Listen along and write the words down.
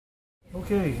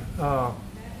Okay,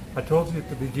 I told you at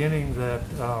the beginning that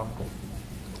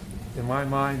in my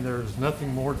mind there's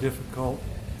nothing more difficult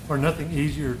or nothing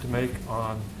easier to make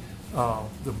on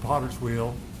the potter's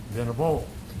wheel than a bowl.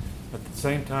 At the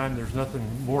same time, there's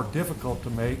nothing more difficult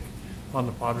to make on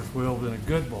the potter's wheel than a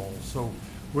good bowl. So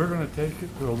we're going to take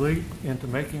it to a leap into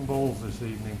making bowls this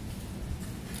evening.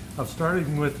 I'm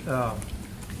starting with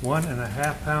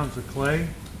 1.5 pounds of clay.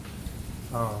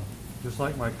 Just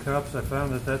like my cups, I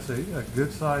found that that's a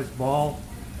good sized ball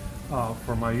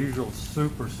for my usual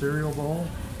soup or cereal bowl.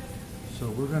 So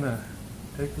we're going to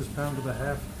take this 1.5 pounds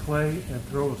of clay and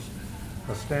throw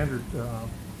a standard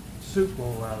soup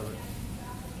bowl out of it.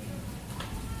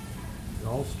 It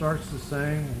all starts the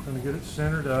same. We're going to get it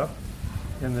centered up,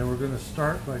 and then we're going to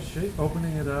start by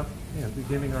opening it up and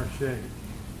beginning our shape.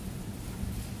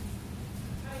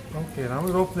 Okay, and I'm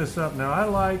going to open this up. Now I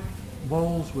like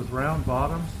bowls with round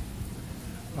bottoms.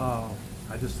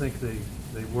 I just think they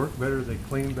work better, they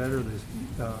clean better, they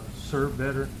serve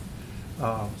better.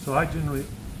 So I generally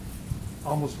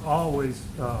almost always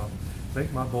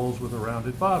make my bowls with a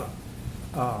rounded bottom.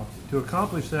 To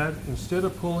accomplish that, instead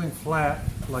of pulling flat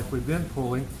like we've been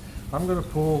pulling, I'm going to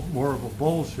pull more of a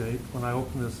bowl shape when I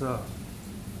open this up.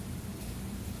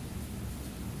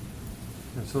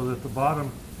 And so that the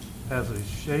bottom has a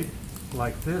shape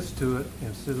like this to it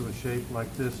instead of a shape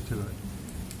like this to it.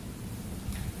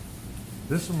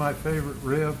 This is my favorite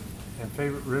rib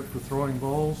for throwing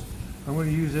bowls. I'm going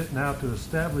to use it now to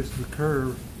establish the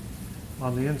curve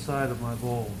on the inside of my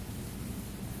bowl.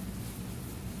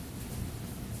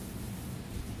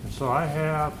 And so I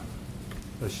have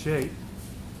a shape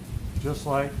just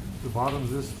like the bottom of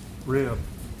this rib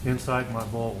inside my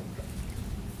bowl.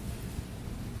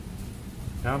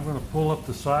 Now I'm going to pull up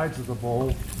the sides of the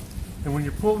bowl. And when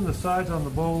you're pulling the sides on the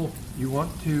bowl, you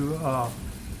want to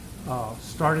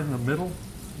start in the middle,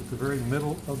 at the very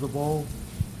middle of the bowl,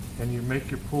 and you make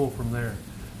your pull from there.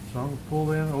 So I'm going to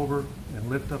pull in over and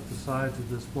lift up the sides of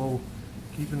this bowl,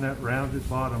 keeping that rounded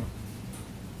bottom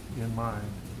in mind.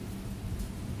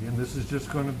 Again, this is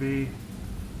just going to be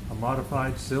a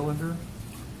modified cylinder.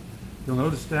 You'll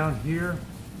notice down here,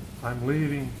 I'm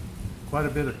leaving quite a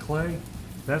bit of clay.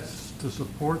 That's to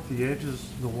support the edges,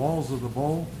 the walls of the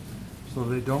bowl, so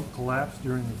they don't collapse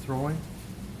during the throwing.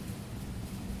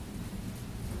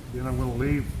 Then I'm going to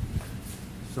leave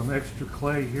some extra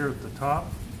clay here at the top,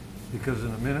 because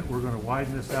in a minute we're going to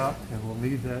widen this out and we'll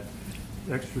need that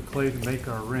extra clay to make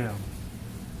our rim.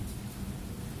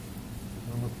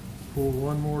 I'm going to pull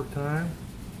one more time,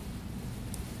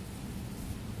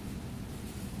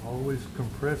 always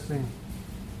compressing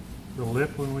the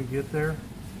lip when we get there.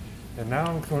 And now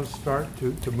I'm going to start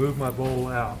to move my bowl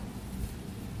out.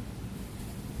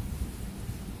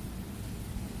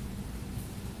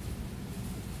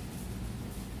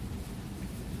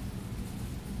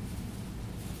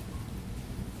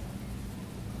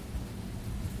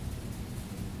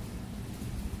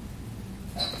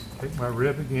 Take my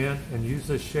rib again and use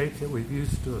this shape that we've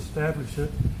used to establish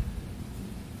it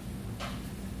to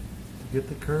get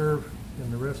the curve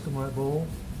in the rest of my bowl.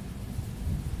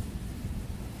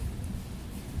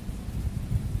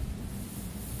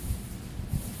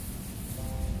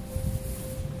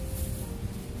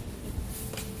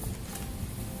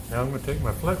 Now I'm going to take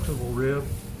my flexible rib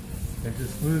and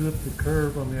just smooth up the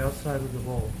curve on the outside of the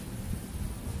bowl.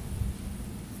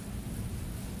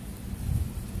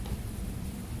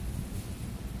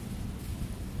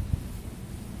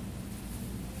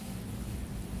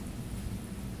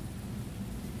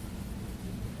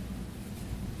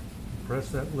 Press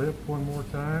that lip one more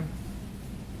time.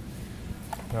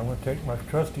 Now I'm going to take my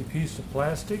trusty piece of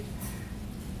plastic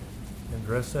and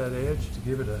dress that edge to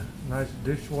give it a nice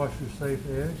dishwasher safe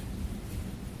edge.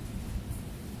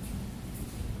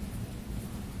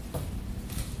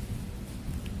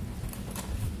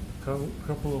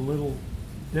 Couple of little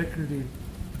decorative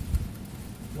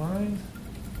lines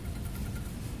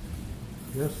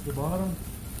just the bottom,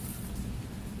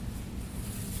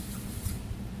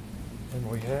 and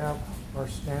we have our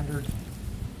standard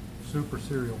super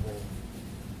cereal bowl.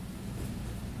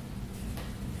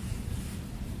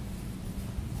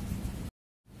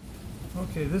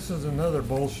 Okay, this is another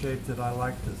bowl shape that I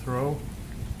like to throw.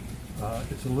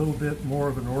 It's a little bit more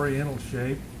of an oriental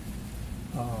shape.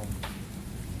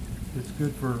 It's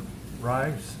good for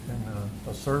rice and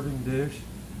a serving dish.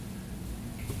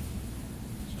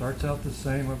 Starts out the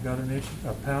same. I've got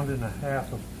 1.5 pounds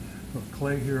of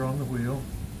clay here on the wheel.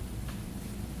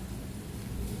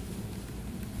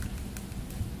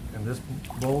 And this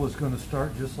bowl is going to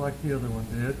start just like the other one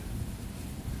did.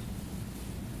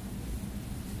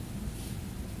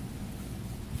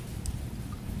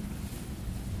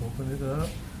 Open it up.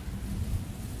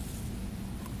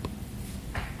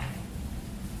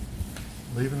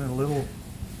 Leaving a little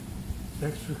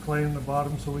extra clay in the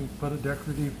bottom so we can put a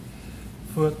decorative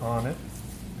foot on it.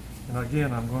 And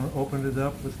again, I'm going to open it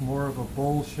up with more of a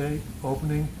bowl shape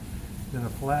opening than a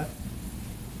flat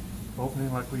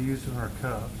opening like we use in our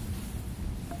cups.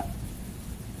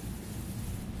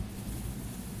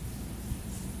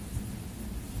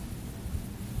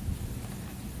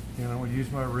 And I'm going to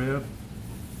use my rib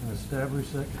and establish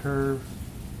that curve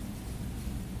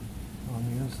on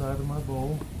the inside of my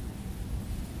bowl.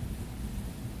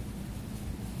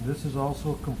 This is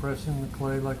also compressing the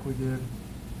clay like we did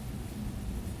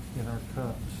in our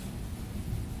cups.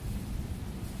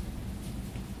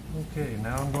 Okay,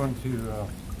 now I'm going to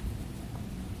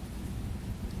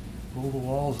pull the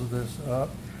walls of this up.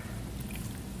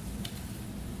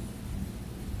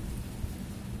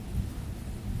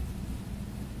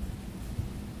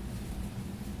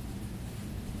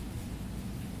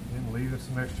 And leave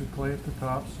some extra clay at the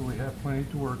top so we have plenty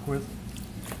to work with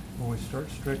when we start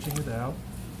stretching it out.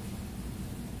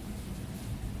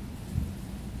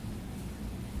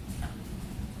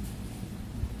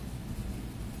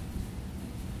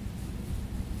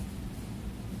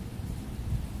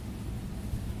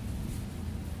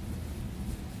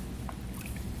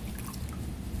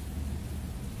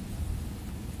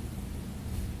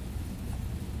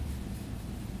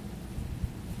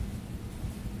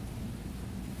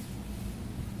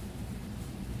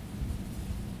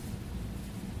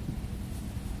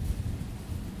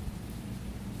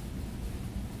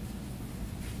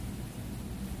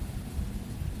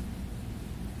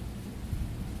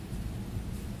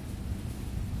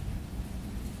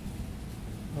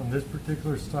 On this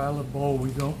particular style of bowl, we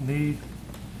don't need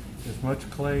as much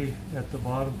clay at the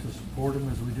bottom to support them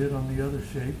as we did on the other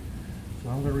shape. So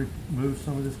I'm going to remove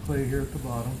some of this clay here at the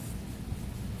bottom.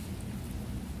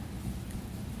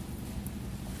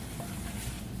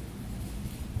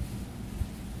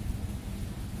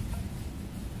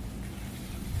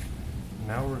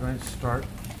 Now we're going to start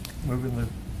moving the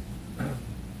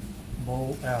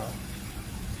bowl out.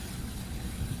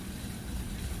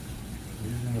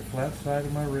 Using the flat side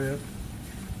of my rib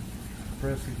to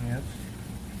press against.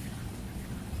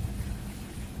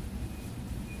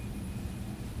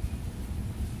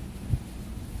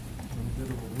 A little bit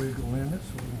of a wiggle in it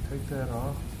so we can take that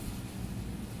off.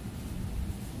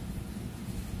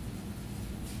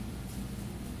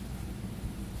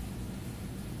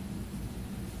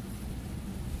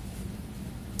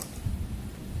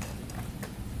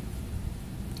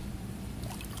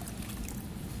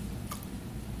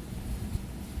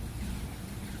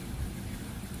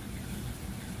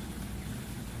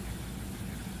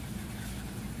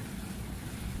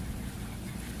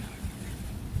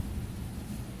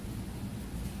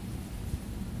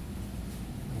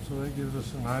 So that gives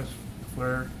us a nice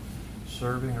flared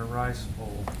serving or rice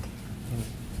bowl.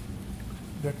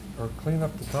 Or clean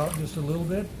up the top just a little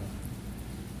bit.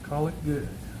 Call it good.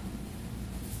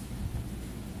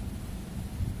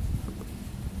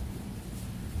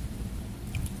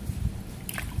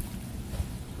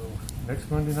 So next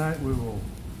Monday night we will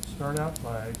start out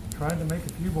by trying to make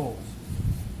a few bowls.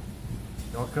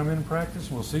 Y'all come in and practice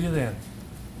and we'll see you then.